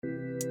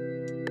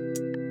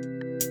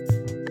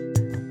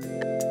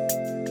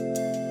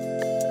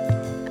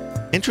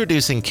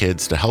Introducing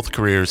kids to health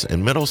careers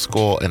in middle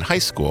school and high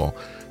school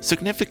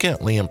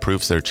significantly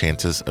improves their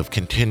chances of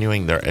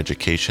continuing their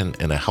education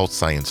in a health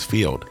science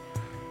field.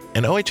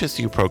 An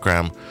OHSU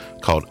program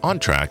called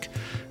OnTrack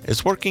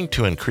is working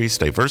to increase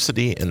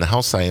diversity in the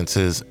health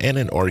sciences and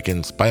in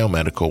Oregon's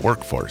biomedical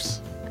workforce.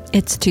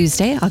 It's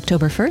Tuesday,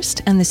 October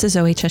 1st, and this is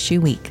OHSU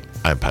Week.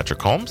 I'm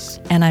Patrick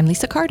Holmes. And I'm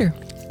Lisa Carter.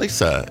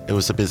 Lisa, it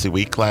was a busy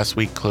week last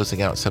week,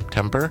 closing out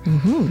September.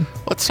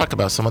 Let's talk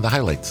about some of the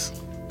highlights.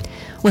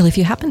 Well, if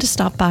you happen to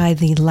stop by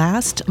the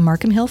last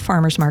Markham Hill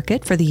Farmers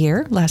Market for the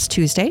year, last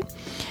Tuesday,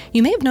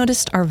 you may have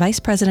noticed our Vice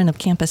President of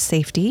Campus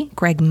Safety,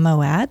 Greg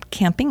Moad,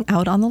 camping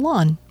out on the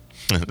lawn.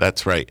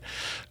 That's right.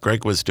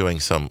 Greg was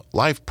doing some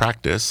live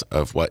practice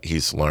of what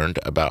he's learned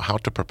about how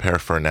to prepare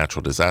for a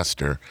natural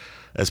disaster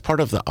as part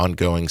of the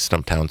ongoing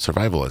Stumptown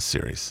Survivalist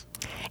series.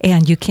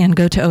 And you can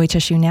go to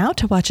OHSU Now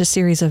to watch a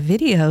series of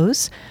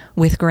videos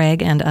with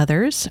Greg and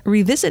others,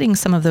 revisiting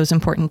some of those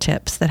important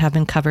tips that have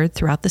been covered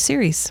throughout the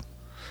series.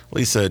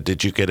 Lisa,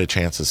 did you get a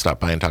chance to stop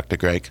by and talk to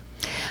Greg?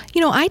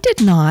 I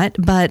did not,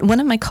 but one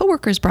of my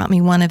coworkers brought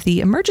me one of the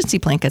emergency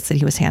blankets that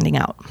he was handing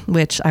out,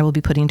 which I will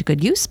be putting to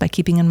good use by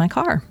keeping in my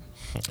car.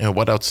 And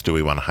what else do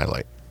we want to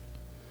highlight?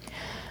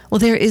 Well,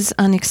 there is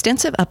an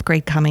extensive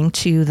upgrade coming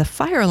to the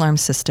fire alarm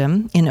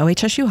system in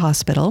OHSU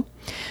Hospital,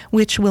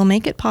 which will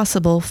make it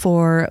possible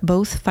for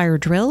both fire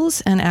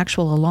drills and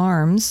actual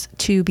alarms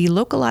to be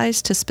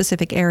localized to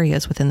specific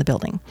areas within the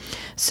building.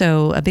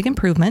 So a big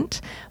improvement,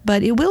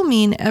 but it will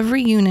mean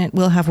every unit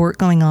will have work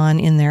going on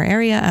in their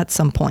area at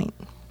some point.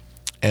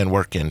 And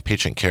work in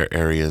patient care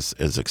areas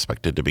is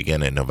expected to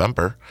begin in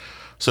November.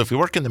 So if you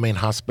work in the main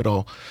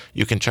hospital,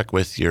 you can check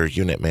with your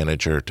unit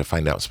manager to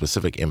find out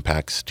specific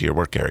impacts to your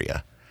work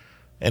area.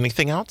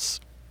 Anything else?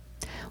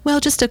 Well,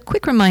 just a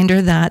quick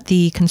reminder that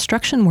the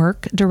construction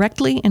work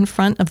directly in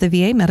front of the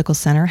VA Medical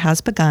Center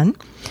has begun.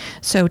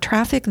 So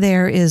traffic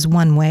there is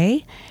one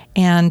way,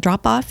 and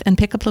drop-off and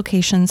pickup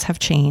locations have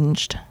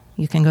changed.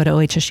 You can go to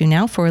OHSU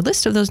Now for a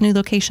list of those new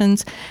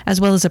locations,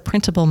 as well as a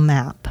printable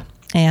map.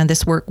 And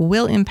this work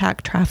will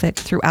impact traffic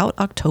throughout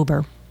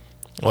October.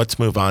 Let's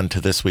move on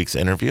to this week's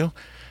interview.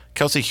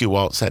 Kelsey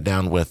Hugh-Walt sat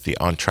down with the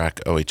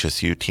OnTrack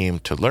OHSU team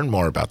to learn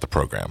more about the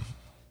program.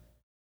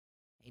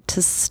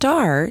 To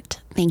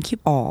start, thank you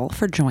all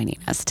for joining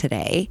us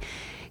today.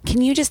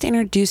 Can you just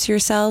introduce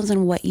yourselves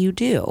and what you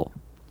do?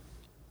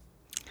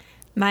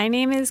 My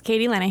name is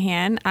Katie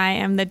Lenahan. I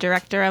am the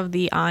director of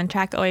the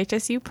OnTrack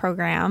OHSU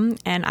program,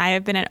 and I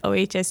have been at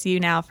OHSU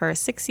now for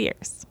 6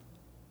 years.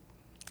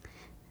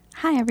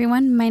 Hi,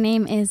 everyone. My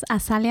name is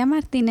Azalia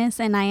Martinez,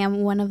 and I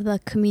am one of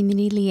the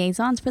community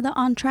liaisons for the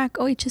OnTrack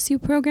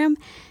OHSU program,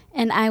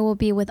 and I will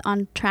be with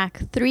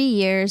OnTrack 3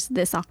 years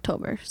this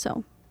October,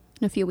 so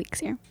in a few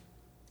weeks here.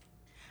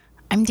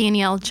 I'm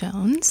Danielle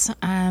Jones.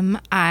 I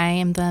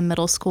am the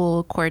middle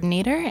school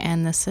coordinator,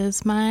 and this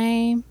is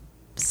my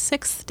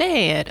 6th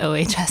day at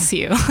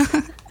OHSU.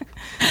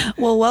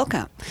 Well,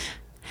 welcome.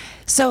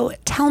 So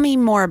tell me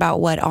more about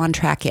what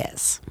OnTrack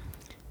is.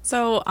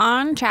 So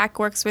OnTrack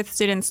works with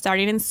students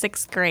starting in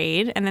 6th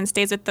grade and then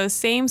stays with those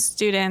same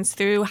students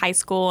through high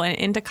school and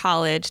into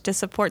college to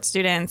support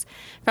students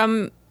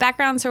from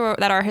backgrounds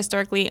that are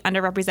historically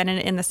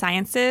underrepresented in the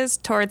sciences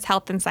towards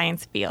health and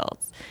science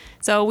fields.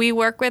 So we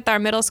work with our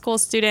middle school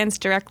students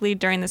directly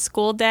during the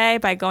school day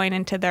by going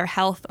into their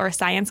health or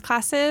science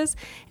classes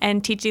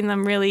and teaching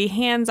them really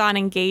hands-on,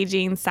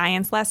 engaging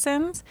science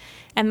lessons.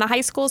 And the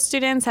high school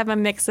students have a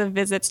mix of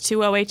visits to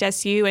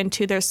OHSU and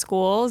to their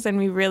schools, and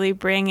we really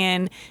bring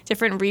in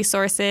different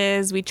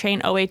resources. We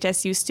train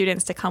OHSU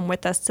students to come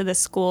with us to the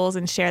schools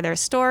and share their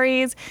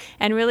stories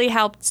and really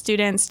help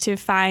students to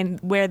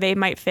find where they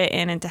might fit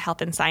in into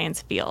health and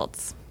science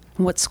fields.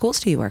 What schools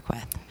do you work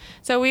with?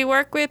 So we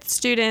work with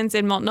students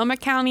in Multnomah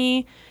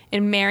County,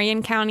 in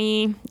Marion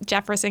County,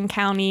 Jefferson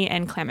County,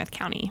 and Klamath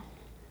County.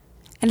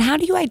 And how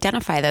do you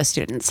identify those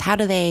students? How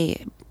do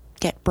they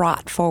get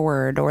brought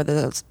forward or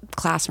those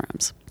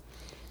classrooms?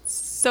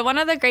 So one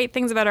of the great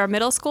things about our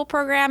middle school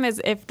program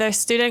is if the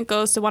student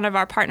goes to one of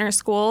our partner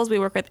schools, we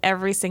work with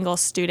every single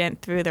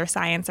student through their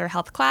science or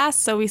health class.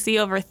 So we see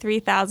over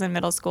 3,000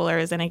 middle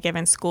schoolers in a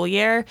given school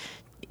year.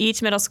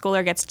 Each middle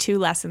schooler gets 2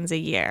 lessons a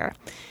year.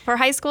 For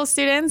high school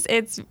students,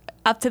 it's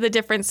up to the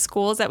different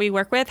schools that we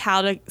work with,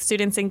 how do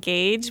students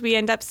engage. We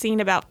end up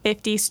seeing about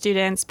 50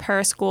 students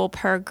per school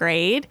per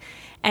grade.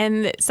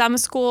 And some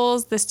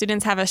schools, the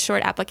students have a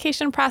short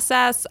application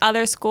process.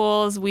 Other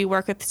schools, we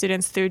work with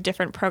students through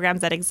different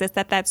programs that exist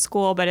at that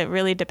school, but it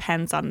really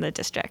depends on the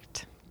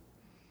district.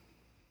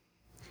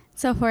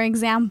 So, for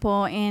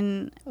example,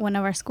 in one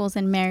of our schools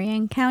in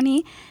Marion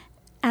County,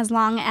 as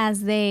long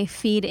as they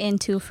feed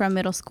into from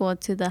middle school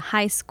to the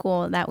high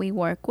school that we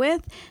work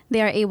with,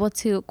 they are able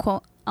to,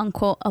 quote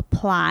unquote,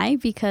 apply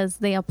because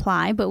they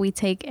apply, but we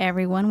take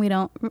everyone. We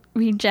don't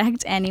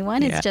reject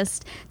anyone. It's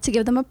just to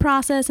give them a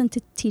process and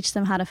to teach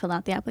them how to fill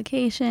out the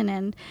application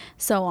and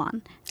so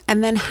on.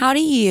 And then how do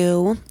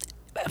you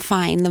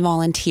find the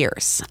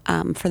volunteers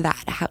for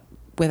that,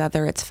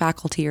 whether it's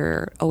faculty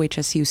or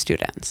OHSU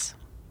students?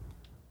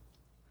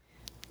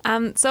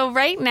 So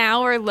right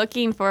now we're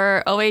looking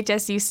for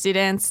OHSU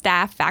students,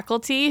 staff,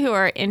 faculty who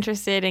are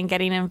interested in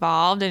getting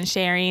involved and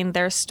sharing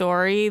their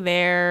story,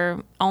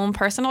 their own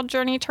personal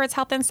journey towards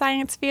health and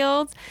science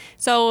fields.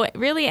 So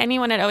really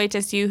anyone at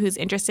OHSU who's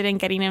interested in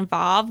getting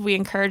involved, we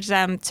encourage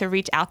them to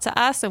reach out to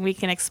us and we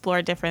can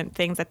explore different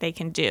things that they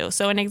can do.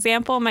 So an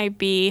example might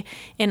be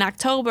in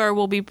October,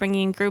 we'll be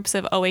bringing groups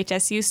of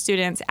OHSU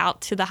students out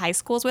to the high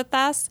schools with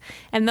us.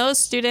 And those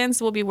students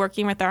will be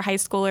working with our high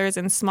schoolers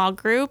in small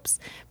groups,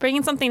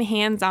 bringing something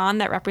hands-on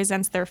that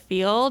represents their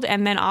field,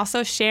 and then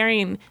also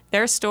sharing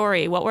their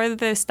story. What were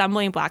the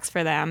stumbling blocks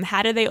for them?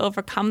 How did they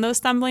overcome those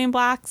stumbling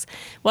blocks?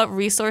 What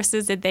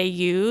resources did they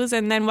use?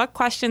 And then what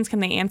questions can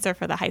they answer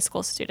for the high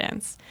school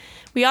students?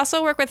 We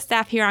also work with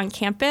staff here on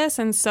campus,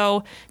 and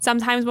so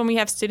sometimes when we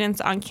have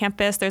students on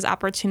campus, there's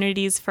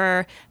opportunities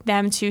for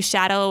them to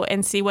shadow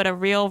and see what a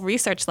real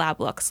research lab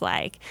looks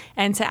like,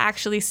 and to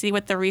actually see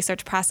what the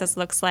research process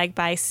looks like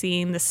by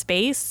seeing the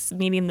space,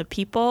 meeting the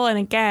people, and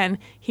again,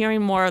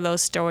 hearing more of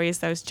those stories,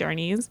 those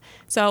journeys.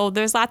 So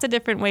there's lots of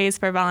different ways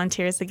for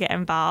volunteers to get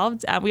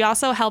involved. We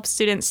also help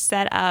students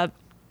set up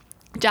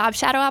job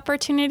shadow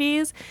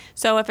opportunities.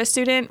 So if a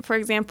student, for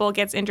example,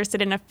 gets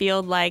interested in a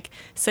field like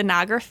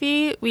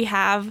sonography, we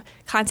have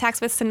contacts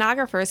with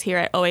sonographers here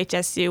at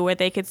OHSU where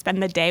they could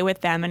spend the day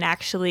with them and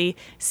actually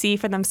see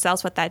for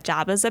themselves what that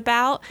job is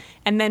about.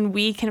 And then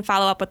we can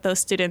follow up with those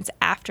students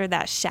after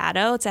that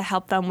shadow to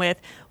help them with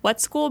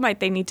what school might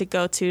they need to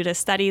go to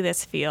study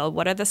this field,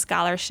 what are the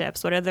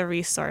scholarships, what are the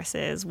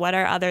resources, what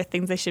are other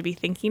things they should be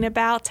thinking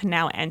about to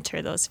now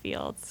enter those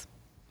fields.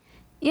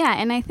 Yeah,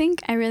 and I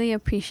think I really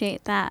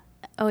appreciate that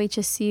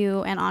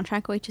OHSU and On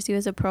Track OHSU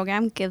as a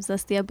program gives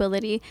us the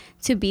ability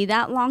to be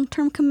that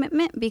long-term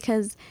commitment,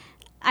 because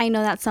I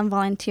know that some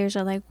volunteers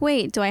are like,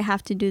 wait, do I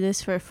have to do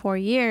this for 4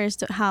 years?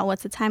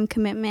 What's the time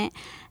commitment?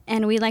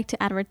 And we like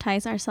to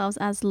advertise ourselves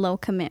as low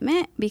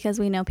commitment because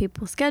we know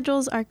people's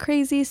schedules are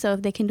crazy. So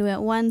if they can do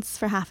it once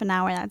for half an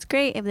hour, that's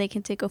great. If they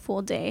can take a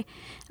full day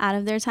out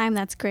of their time,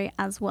 that's great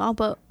as well.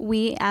 But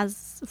we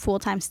as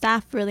full-time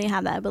staff really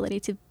have that ability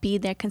to be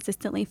there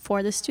consistently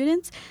for the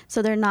students,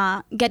 so they're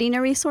not getting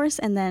a resource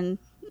and then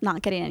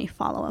not getting any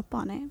follow-up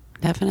on it.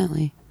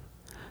 Definitely.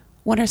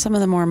 What are some of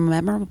the more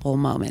memorable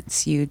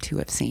moments you two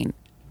have seen?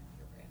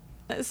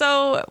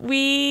 So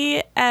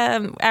we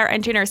are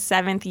entering our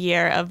 7th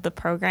year of the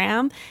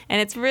program, and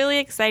it's really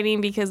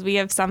exciting because we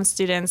have some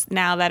students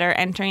now that are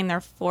entering their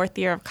 4th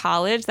year of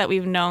college that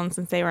we've known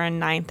since they were in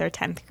 9th or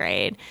 10th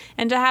grade.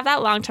 And to have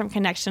that long-term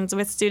connections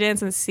with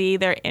students and see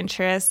their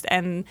interests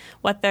and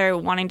what they're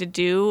wanting to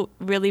do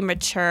really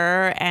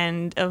mature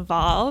and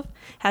evolve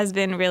has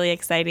been really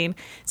exciting.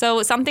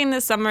 So something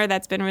this summer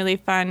that's been really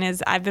fun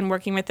is I've been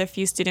working with a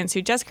few students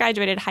who just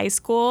graduated high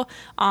school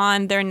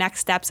on their next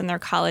steps in their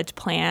college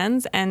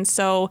plans. And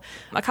so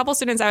a couple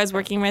students I was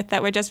working with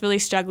that were just really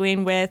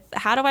struggling with,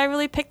 how do I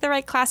really pick the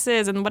right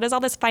classes and what does all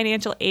this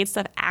financial aid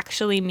stuff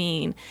actually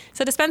mean?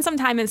 So to spend some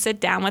time and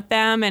sit down with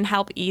them and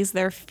help ease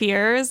their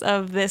fears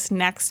of this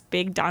next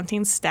big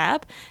daunting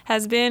step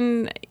has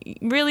been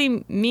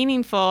really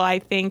meaningful, I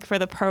think, for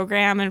the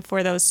program and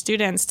for those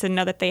students to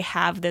know that they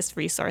have this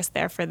resource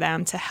there for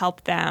them to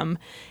help them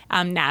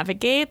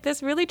navigate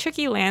this really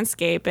tricky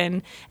landscape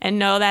and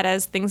know that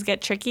as things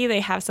get tricky,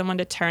 they have someone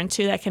to turn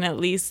to that can at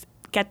least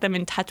get them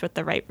in touch with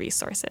the right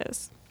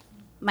resources.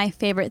 My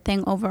favorite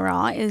thing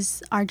overall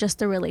are just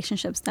the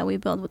relationships that we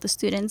build with the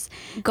students.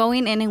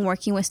 Going in and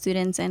working with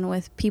students and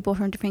with people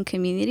from different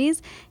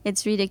communities,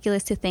 it's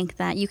ridiculous to think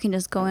that you can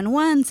just go in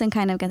once and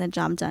kind of get the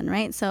job done,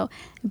 right? So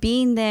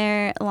being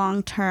there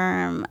long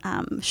term,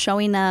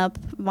 showing up,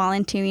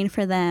 volunteering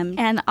for them,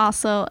 and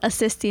also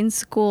assisting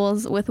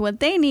schools with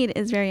what they need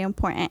is very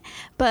important.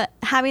 But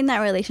having that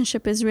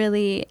relationship is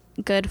really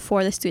good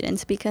for the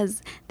students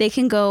because they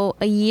can go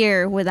a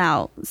year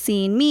without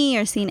seeing me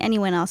or seeing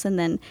anyone else, and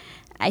then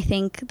I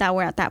think that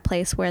we're at that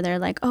place where they're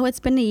like, oh,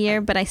 it's been a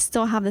year, but I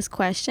still have this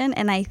question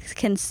and I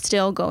can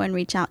still go and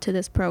reach out to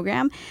this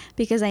program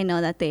because I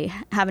know that they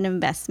have an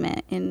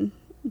investment in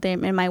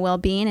my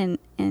well-being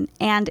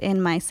and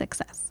in my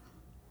success.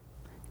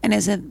 And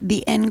is it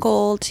the end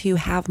goal to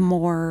have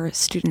more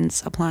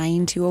students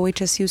applying to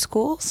OHSU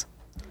schools?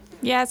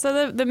 Yeah,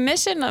 so the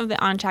mission of the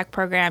On Track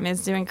program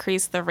is to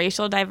increase the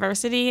racial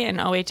diversity in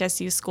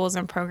OHSU schools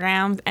and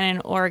programs and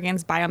in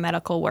Oregon's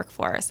biomedical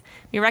workforce.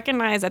 We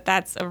recognize that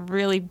that's a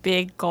really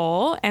big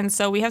goal, and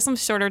so we have some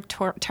shorter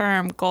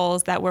term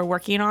goals that we're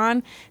working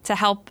on to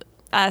help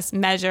us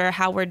measure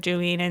how we're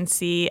doing and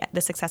see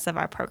the success of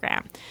our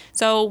program.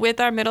 So with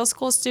our middle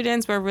school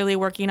students, we're really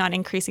working on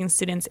increasing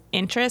students'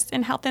 interest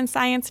in health and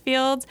science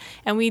fields,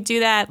 and we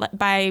do that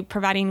by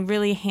providing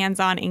really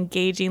hands-on,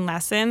 engaging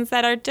lessons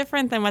that are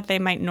different than what they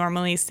might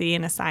normally see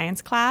in a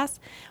science class.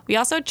 We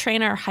also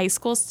train our high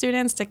school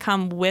students to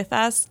come with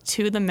us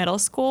to the middle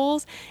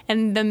schools,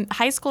 and the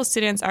high school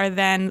students are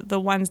then the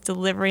ones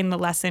delivering the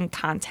lesson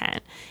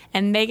content,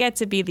 and they get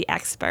to be the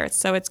experts.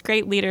 So it's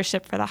great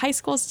leadership for the high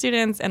school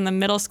students, and the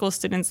middle school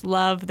students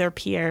love their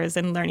peers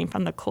and learning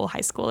from the cool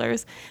high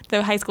schoolers.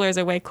 The high schoolers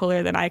are way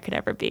cooler than I could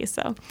ever be.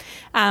 So,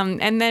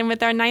 and then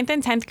with our 9th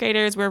and 10th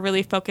graders, we're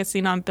really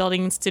focusing on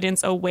building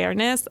students'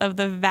 awareness of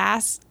the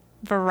vast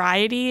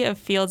variety of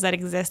fields that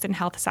exist in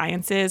health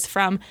sciences,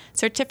 from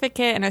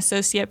certificate and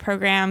associate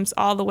programs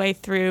all the way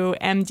through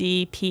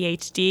MD,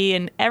 PhD,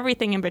 and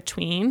everything in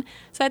between,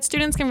 so that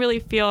students can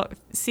really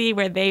see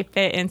where they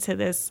fit into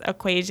this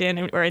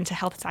equation or into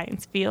health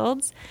science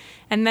fields.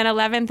 And then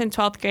 11th and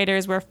 12th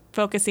graders, we're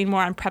focusing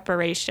more on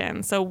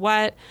preparation. So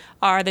what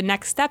are the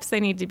next steps they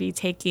need to be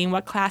taking?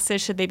 What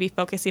classes should they be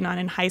focusing on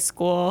in high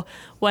school?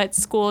 What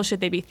schools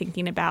should they be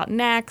thinking about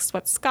next?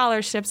 What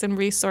scholarships and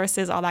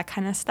resources, all that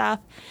kind of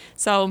stuff.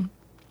 So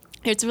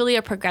it's really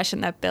a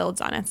progression that builds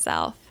on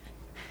itself.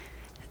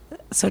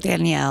 So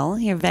Danielle,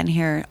 you've been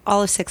here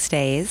all of 6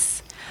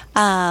 days.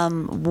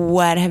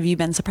 What have you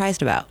been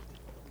surprised about?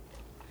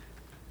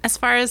 As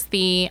far as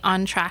the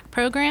On Track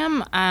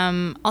program,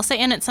 I'll say,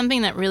 and it's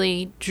something that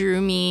really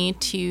drew me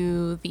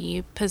to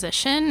the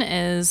position,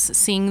 is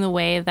seeing the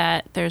way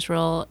that there's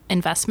real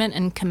investment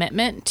and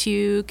commitment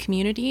to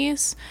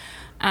communities.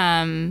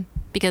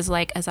 Because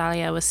like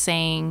Azalia was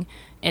saying,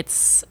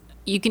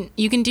 you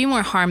can do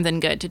more harm than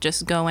good to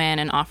just go in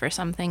and offer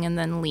something and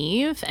then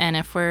leave. And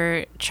if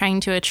we're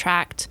trying to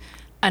attract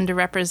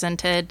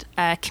underrepresented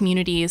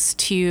communities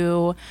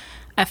to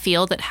a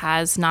field that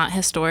has not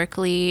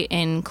historically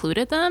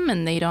included them,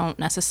 and they don't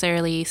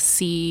necessarily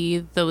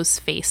see those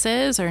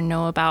faces or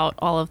know about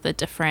all of the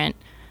different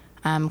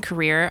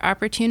career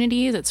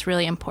opportunities, it's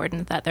really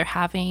important that they're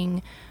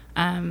having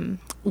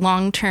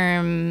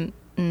long-term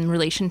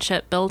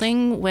relationship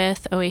building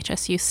with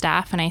OHSU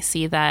staff. And I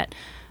see that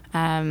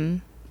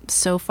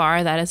so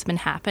far that has been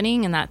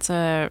happening, and that's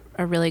a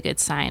really good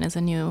sign as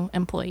a new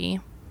employee.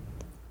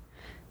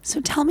 So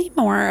tell me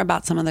more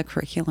about some of the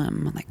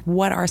curriculum. Like,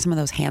 what are some of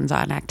those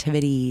hands-on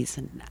activities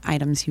and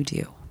items you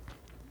do?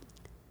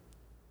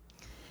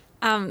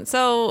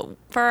 So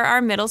for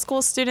our middle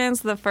school students,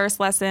 the first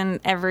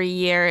lesson every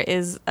year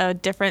is a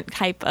different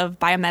type of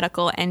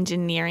biomedical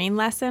engineering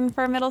lesson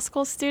for middle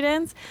school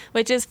students,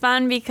 which is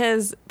fun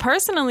because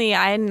personally,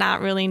 I had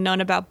not really known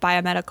about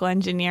biomedical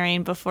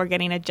engineering before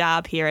getting a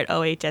job here at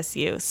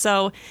OHSU.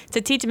 So to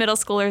teach middle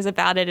schoolers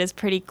about it is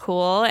pretty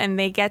cool, and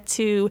they get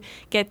to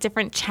get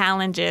different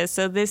challenges.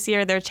 So this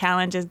year, their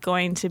challenge is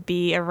going to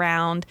be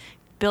around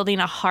building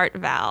a heart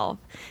valve.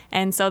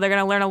 And so they're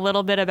going to learn a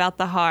little bit about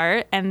the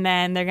heart, and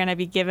then they're going to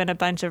be given a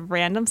bunch of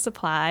random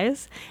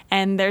supplies.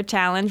 And their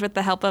challenge, with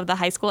the help of the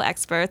high school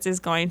experts, is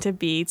going to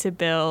be to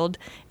build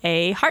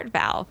a heart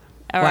valve,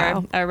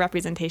 or a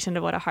representation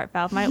of what a heart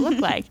valve might look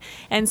like.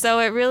 And so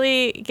it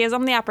really gives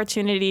them the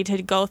opportunity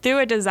to go through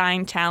a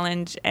design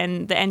challenge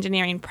and the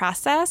engineering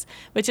process,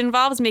 which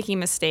involves making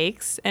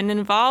mistakes and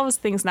involves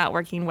things not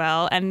working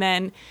well, and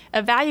then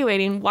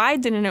evaluating why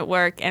didn't it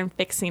work and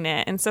fixing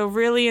it. And so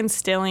really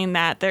instilling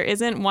that there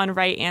isn't one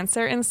right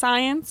answer in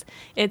science.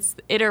 It's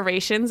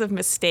iterations of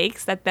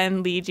mistakes that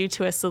then lead you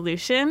to a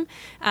solution.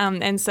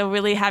 And so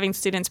really having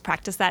students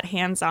practice that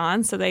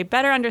hands-on so they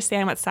better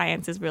understand what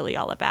science is really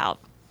all about.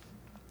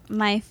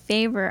 My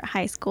favorite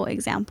high school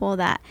example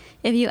that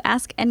if you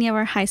ask any of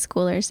our high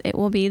schoolers, it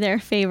will be their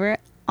favorite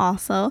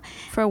also.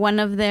 For one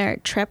of their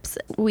trips,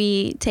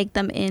 we take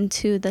them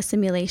into the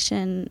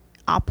simulation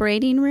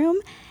operating room,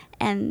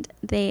 and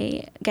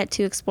they get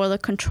to explore the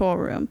control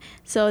room.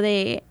 So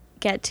they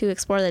get to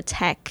explore the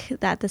tech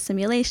that the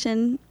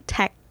simulation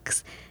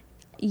techs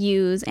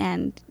use,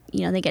 and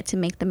they get to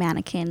make the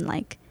mannequin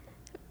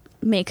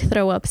make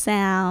throw up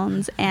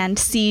sounds and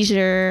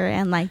seizure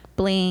and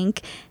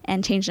blink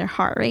and change their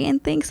heart rate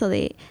and things. So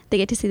they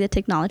get to see the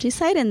technology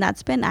side, and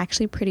that's been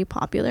actually pretty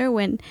popular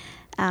when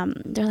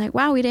they're like,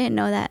 wow, we didn't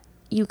know that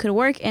you could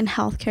work in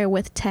healthcare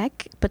with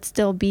tech but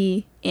still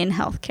be in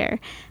healthcare.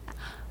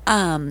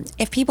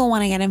 If people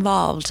want to get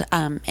involved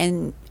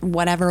in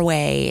whatever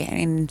way,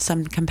 in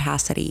some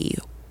capacity,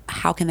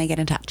 how can they get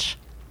in touch?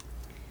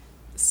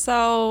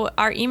 So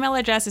our email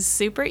address is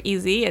super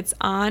easy. It's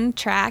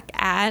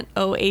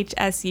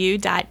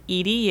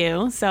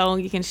ontrack@ohsu.edu. So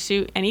you can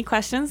shoot any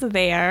questions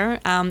there.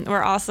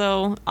 We're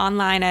also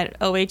online at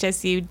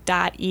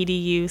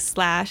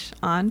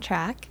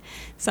ohsu.edu/ontrack.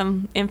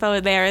 Some info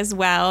there as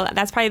well.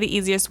 That's probably the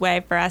easiest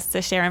way for us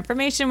to share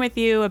information with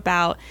you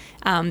about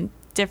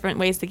different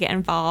ways to get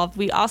involved.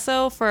 We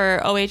also,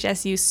 for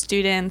OHSU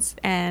students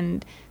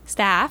and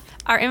staff,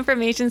 our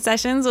information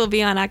sessions will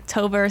be on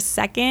October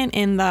 2nd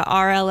in the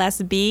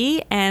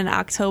RLSB and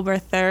October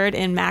 3rd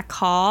in Mack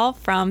Hall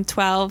from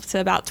 12 to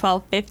about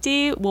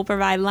 12:50. We'll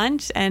provide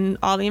lunch and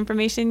all the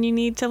information you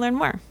need to learn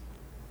more.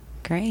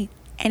 Great.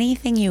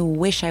 Anything you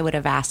wish I would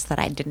have asked that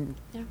I didn't?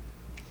 Yeah.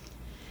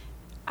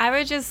 I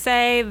would just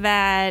say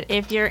that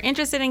if you're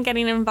interested in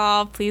getting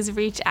involved, please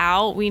reach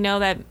out. We know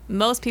that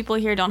most people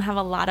here don't have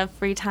a lot of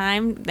free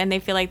time, and they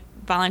feel like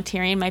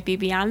volunteering might be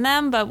beyond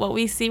them, but what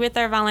we see with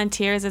our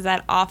volunteers is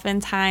that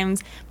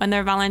oftentimes when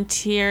they're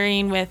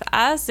volunteering with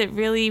us, it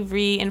really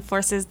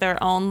reinforces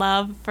their own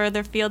love for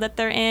the field that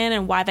they're in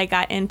and why they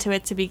got into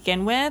it to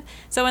begin with.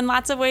 So in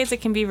lots of ways,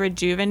 it can be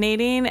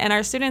rejuvenating, and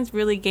our students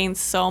really gain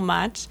so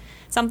much.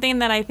 Something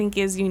that I think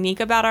is unique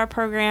about our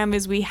program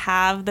is we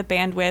have the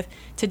bandwidth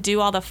to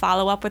do all the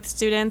follow-up with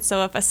students.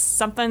 So if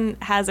someone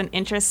has an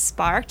interest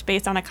sparked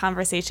based on a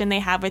conversation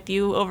they have with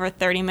you over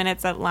 30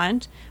 minutes at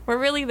lunch, we're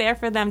really there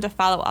for them to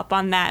follow up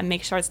on that and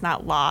make sure it's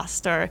not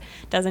lost or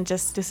doesn't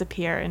just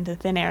disappear into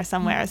thin air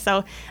somewhere.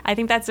 So I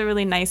think that's a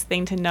really nice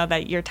thing to know,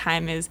 that your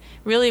time is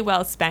really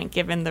well spent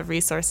given the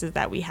resources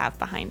that we have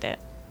behind it.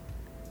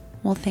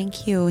 Well,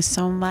 thank you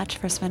so much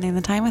for spending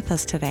the time with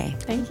us today.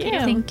 Thank you.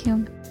 Thank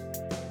you.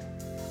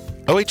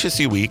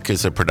 OHSU Week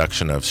is a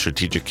production of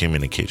Strategic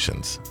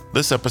Communications.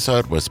 This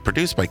episode was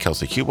produced by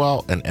Kelsey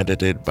Hewell and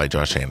edited by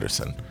Josh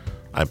Anderson.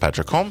 I'm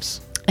Patrick Holmes.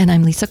 And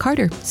I'm Lisa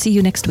Carter. See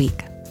you next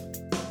week.